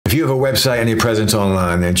If you have a website and your presence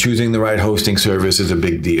online, then choosing the right hosting service is a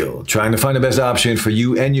big deal. Trying to find the best option for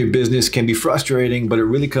you and your business can be frustrating, but it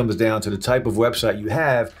really comes down to the type of website you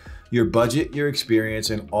have, your budget, your experience,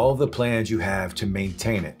 and all of the plans you have to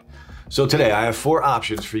maintain it. So today I have 4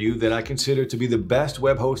 options for you that I consider to be the best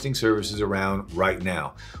web hosting services around right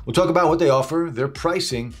now. We'll talk about what they offer, their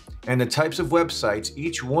pricing, and the types of websites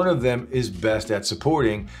each one of them is best at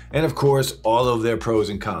supporting, and of course, all of their pros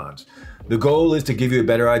and cons. The goal is to give you a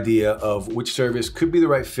better idea of which service could be the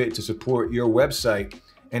right fit to support your website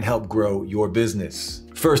and help grow your business.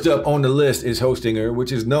 First up on the list is HostGator,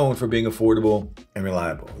 which is known for being affordable and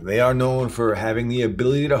reliable. They are known for having the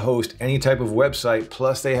ability to host any type of website,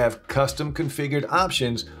 plus they have custom configured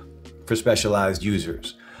options for specialized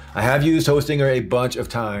users. I have used HostGator a bunch of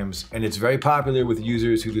times, and it's very popular with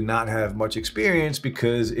users who do not have much experience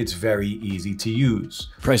because it's very easy to use.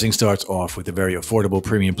 Pricing starts off with a very affordable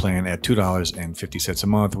premium plan at $2.50 a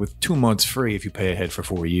month with 2 months free if you pay ahead for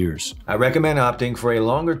 4 years. I recommend opting for a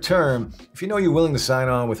longer term if you know you're willing to sign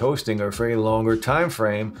on with HostGator for a longer time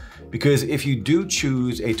frame, because if you do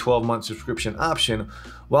choose a 12-month subscription option,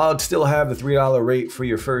 while it'd still have the $3 rate for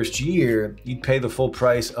your first year, you'd pay the full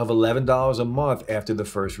price of $11 a month after the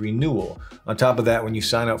first renewal. On top of that, when you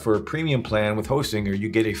sign up for a premium plan with HostGator, you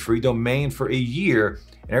get a free domain for a year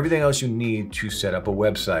and everything else you need to set up a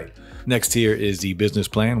website. Next here is the business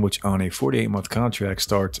plan, which on a 48-month contract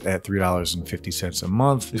starts at $3.50 a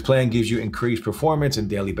month. This plan gives you increased performance and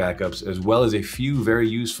daily backups, as well as a few very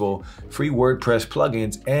useful free WordPress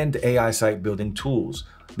plugins and AI site building tools.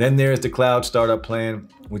 Then there's the cloud startup plan,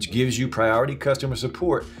 which gives you priority customer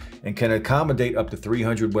support and can accommodate up to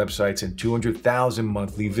 300 websites and 200,000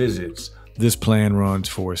 monthly visits. This plan runs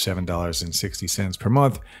for $7.60 per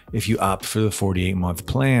month if you opt for the 48-month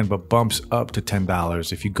plan, but bumps up to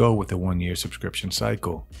 $10 if you go with a 1-year subscription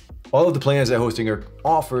cycle. All of the plans that HostGator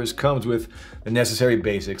offers comes with the necessary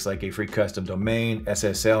basics like a free custom domain,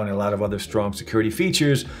 SSL, and a lot of other strong security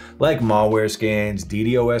features like malware scans,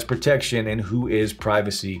 DDoS protection, and WHOIS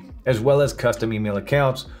privacy, as well as custom email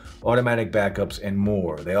accounts, automatic backups, and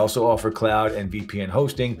more. They also offer cloud and VPN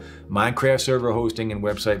hosting, Minecraft server hosting, and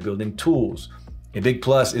website building tools. A big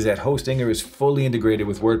plus is that HostGator is fully integrated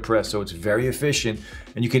with WordPress, so it's very efficient,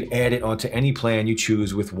 and you can add it onto any plan you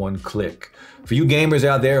choose with one click. For you gamers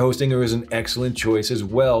out there, HostGator is an excellent choice as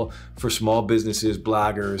well for small businesses,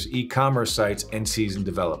 bloggers, e-commerce sites, and seasoned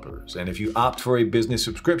developers. And if you opt for a business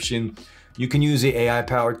subscription, you can use the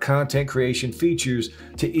AI-powered content creation features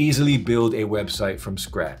to easily build a website from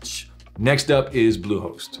scratch. Next up is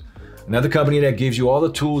Bluehost, another company that gives you all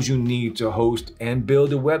the tools you need to host and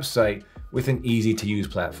build a website with an easy-to-use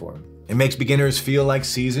platform. It makes beginners feel like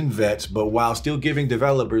seasoned vets, but while still giving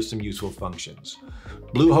developers some useful functions.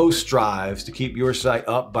 Bluehost strives to keep your site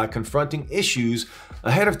up by confronting issues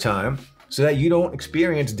ahead of time so that you don't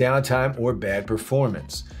experience downtime or bad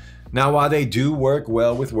performance. Now, while they do work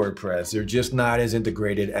well with WordPress, they're just not as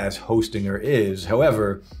integrated as HostGator is.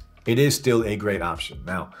 However, it is still a great option.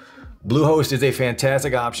 Now, Bluehost is a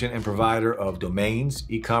fantastic option and provider of domains,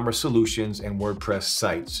 e-commerce solutions, and WordPress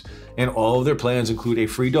sites. And all of their plans include a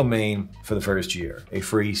free domain for the first year, a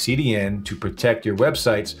free CDN to protect your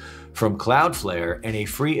websites from Cloudflare, and a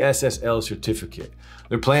free SSL certificate.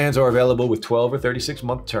 Their plans are available with 12 or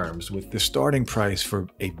 36-month terms, with the starting price for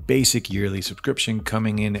a basic yearly subscription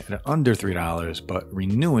coming in at under $3, but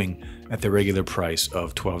renewing at the regular price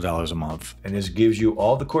of $12 a month. And this gives you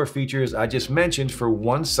all the core features I just mentioned for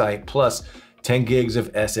one site, plus 10 gigs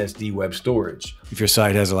of SSD web storage. If your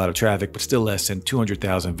site has a lot of traffic, but still less than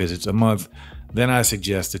 200,000 visits a month, then I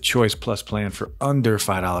suggest the Choice Plus plan for under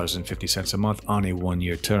 $5.50 a month on a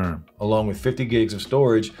 1-year term. Along with 50 gigs of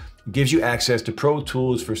storage, it gives you access to pro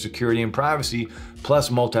tools for security and privacy,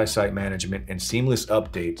 plus multi-site management and seamless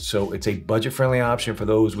updates. So it's a budget-friendly option for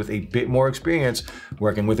those with a bit more experience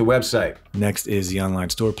working with a website. Next is the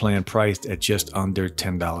online store plan, priced at just under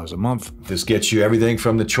 $10 a month. This gets you everything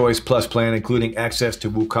from the Choice Plus plan, including access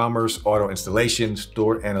to WooCommerce, auto installation,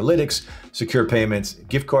 store analytics, secure payments,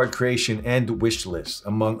 gift card creation, and wish lists,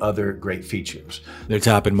 among other great features. Their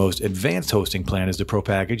top and most advanced hosting plan is the Pro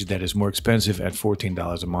package that is more expensive at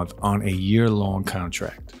 $14 a month on a year-long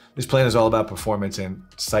contract. This plan is all about performance and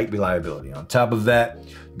site reliability. On top of that,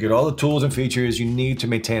 you get all the tools and features you need to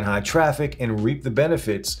maintain high traffic and reap the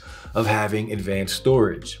benefits of having advanced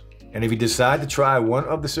storage. And if you decide to try one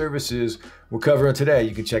of the services we're covering today,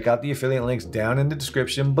 you can check out the affiliate links down in the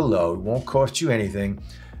description below. It won't cost you anything.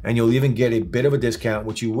 and you'll even get a bit of a discount,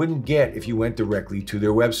 which you wouldn't get if you went directly to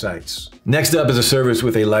their websites. Next up is a service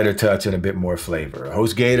with a lighter touch and a bit more flavor.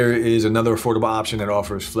 HostGator is another affordable option that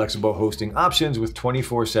offers flexible hosting options with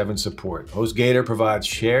 24/7 support. HostGator provides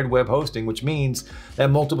shared web hosting, which means that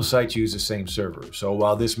multiple sites use the same server. So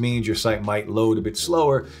while this means your site might load a bit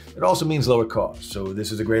slower, it also means lower costs. So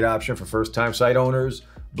this is a great option for first-time site owners,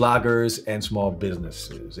 bloggers, and small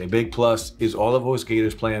businesses. A big plus is all of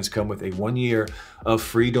HostGator's plans come with a 1 year of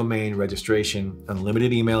free domain registration,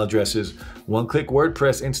 unlimited email addresses, one-click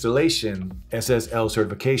WordPress installation, SSL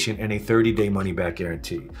certification, and a 30-day money-back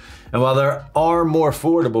guarantee. And while they are more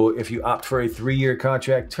affordable if you opt for a 3-year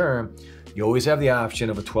contract term, you always have the option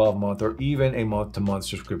of a 12-month or even a month-to-month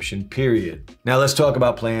subscription period. Now let's talk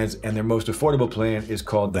about plans, and their most affordable plan is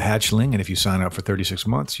called The Hatchling, and if you sign up for 36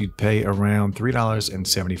 months, you'd pay around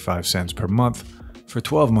 $3.75 per month. For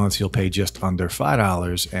 12 months, you'll pay just under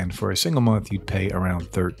 $5, and for a single month, you'd pay around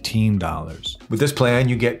 $13. With this plan,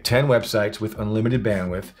 you get 10 websites with unlimited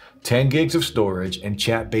bandwidth, 10 gigs of storage, and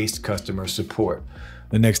chat-based customer support.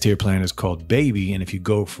 The next tier plan is called Baby, and if you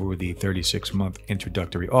go for the 36-month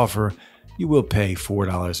introductory offer, you will pay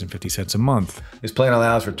 $4.50 a month. This plan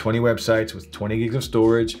allows for 20 websites with 20 gigs of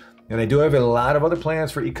storage, and they do have a lot of other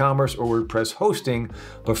plans for e-commerce or WordPress hosting,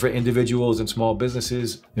 but for individuals and small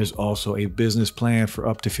businesses, there's also a business plan for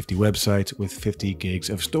up to 50 websites with 50 gigs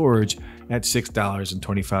of storage at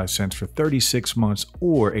 $6.25 for 36 months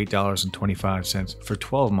or $8.25 for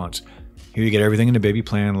 12 months. Here you get everything in the Baby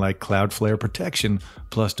plan like Cloudflare protection,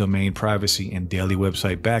 plus domain privacy and daily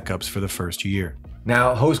website backups for the first year.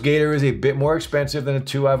 Now, HostGator is a bit more expensive than the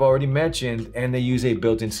two I've already mentioned, and they use a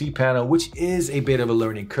built-in cPanel, which is a bit of a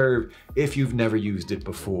learning curve if you've never used it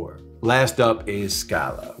before. Last up is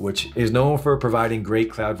Scala, which is known for providing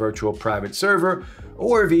great cloud virtual private server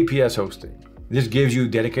or VPS hosting. This gives you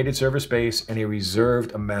dedicated server space and a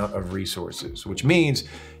reserved amount of resources, which means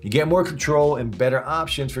you get more control and better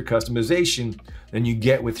options for customization than you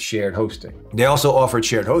get with shared hosting. They also offer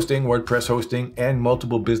shared hosting, WordPress hosting, and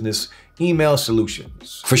multiple business email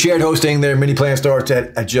solutions. For shared hosting, their mini plan starts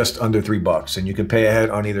at just under $3, and you can pay ahead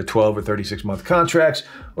on either 12 or 36-month contracts,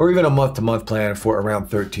 or even a month-to-month plan for around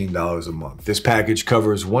 $13 a month. This package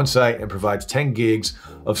covers one site and provides 10 gigs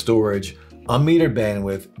of storage, unmetered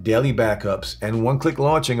bandwidth, daily backups, and one-click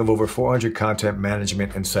launching of over 400 content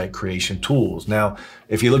management and site creation tools. Now,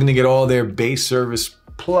 if you're looking to get all their base service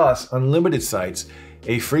plus unlimited sites,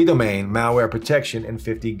 a free domain, malware protection, and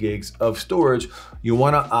 50 gigs of storage, you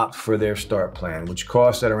want to opt for their start plan, which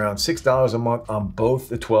costs at around $6 a month on both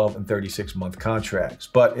the 12 and 36-month contracts.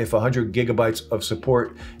 But if 100 gigabytes of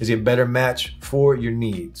support is a better match for your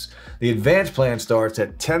needs, the advanced plan starts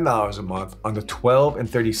at $10 a month on the 12 and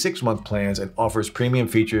 36-month plans and offers premium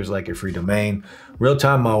features like a free domain,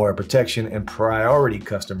 real-time malware protection, and priority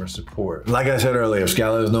customer support. Like I said earlier,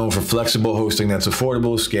 Scala is known for flexible hosting that's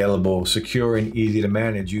affordable, scalable, secure, and easy to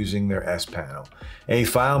manage using their S-Panel, a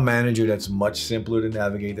file manager that's much simpler to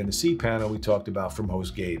navigate than the cPanel we talked about from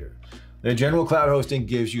HostGator. Their general cloud hosting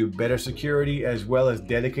gives you better security as well as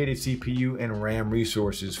dedicated CPU and RAM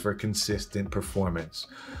resources for consistent performance.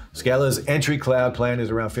 Scala's entry cloud plan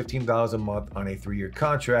is around $15 a month on a 3-year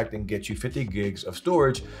contract and gets you 50 gigs of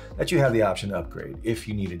storage that you have the option to upgrade if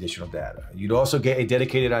you need additional data. You'd also get a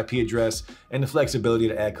dedicated IP address and the flexibility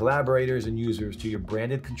to add collaborators and users to your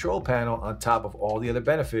branded control panel on top of all the other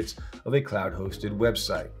benefits of a cloud-hosted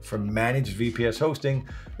website. For managed VPS hosting,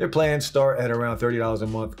 their plans start at around $30 a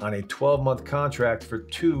month on a 12-month contract for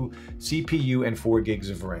 2 CPU and 4 gigs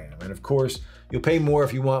of RAM. And of course, you'll pay more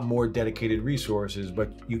if you want more dedicated resources,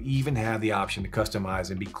 but you even have the option to customize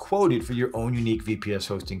and be quoted for your own unique VPS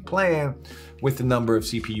hosting plan with the number of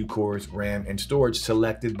CPU cores, RAM, and storage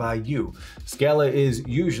selected by you. Scala is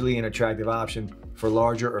usually an attractive option for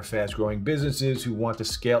larger or fast-growing businesses who want to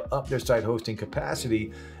scale up their site hosting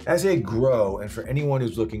capacity as they grow, and for anyone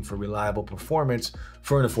who's looking for reliable performance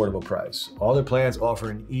for an affordable price. All their plans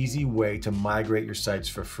offer an easy way to migrate your sites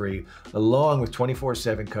for free, along with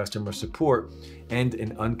 24/7 customer support and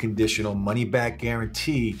an unconditional money-back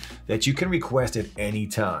guarantee that you can request at any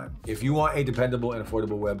time. If you want a dependable and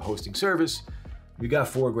affordable web hosting service, we got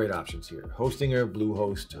 4 great options here: HostGator,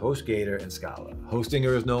 Bluehost, HostGator, and Scala.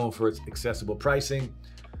 HostGator is known for its accessible pricing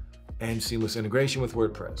and seamless integration with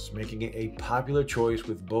WordPress, making it a popular choice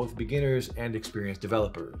with both beginners and experienced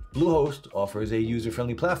developers. Bluehost offers a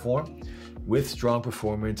user-friendly platform with strong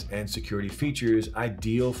performance and security features,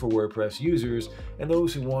 ideal for WordPress users and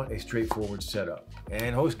those who want a straightforward setup.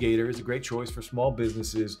 And HostGator is a great choice for small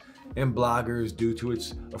businesses and bloggers due to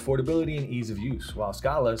its affordability and ease of use, while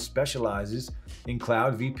Scala specializes in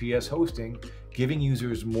cloud VPS hosting, giving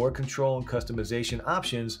users more control and customization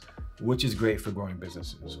options, which is great for growing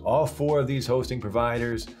businesses. All four of these hosting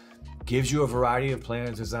providers gives you a variety of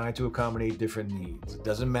plans designed to accommodate different needs. It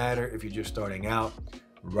doesn't matter if you're just starting out,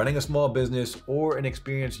 running a small business, or an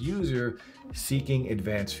experienced user seeking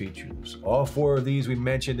advanced features. All four of these we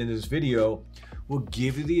mentioned in this video will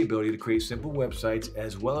give you the ability to create simple websites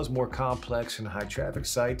as well as more complex and high traffic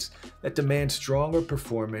sites that demand stronger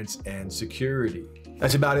performance and security.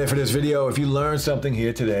 That's about it for this video. If you learned something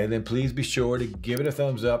here today, then please be sure to give it a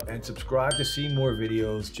thumbs up and subscribe to see more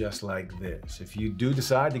videos just like this. If you do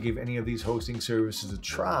decide to give any of these hosting services a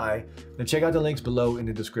try, then check out the links below in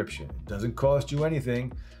the description. It doesn't cost you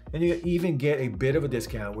anything, and you even get a bit of a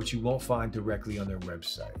discount, which you won't find directly on their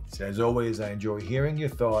websites. As always, I enjoy hearing your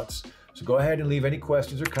thoughts, so go ahead and leave any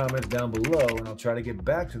questions or comments down below, and I'll try to get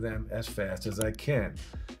back to them as fast as I can.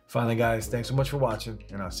 Finally, guys, thanks so much for watching,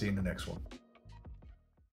 and I'll see you in the next one.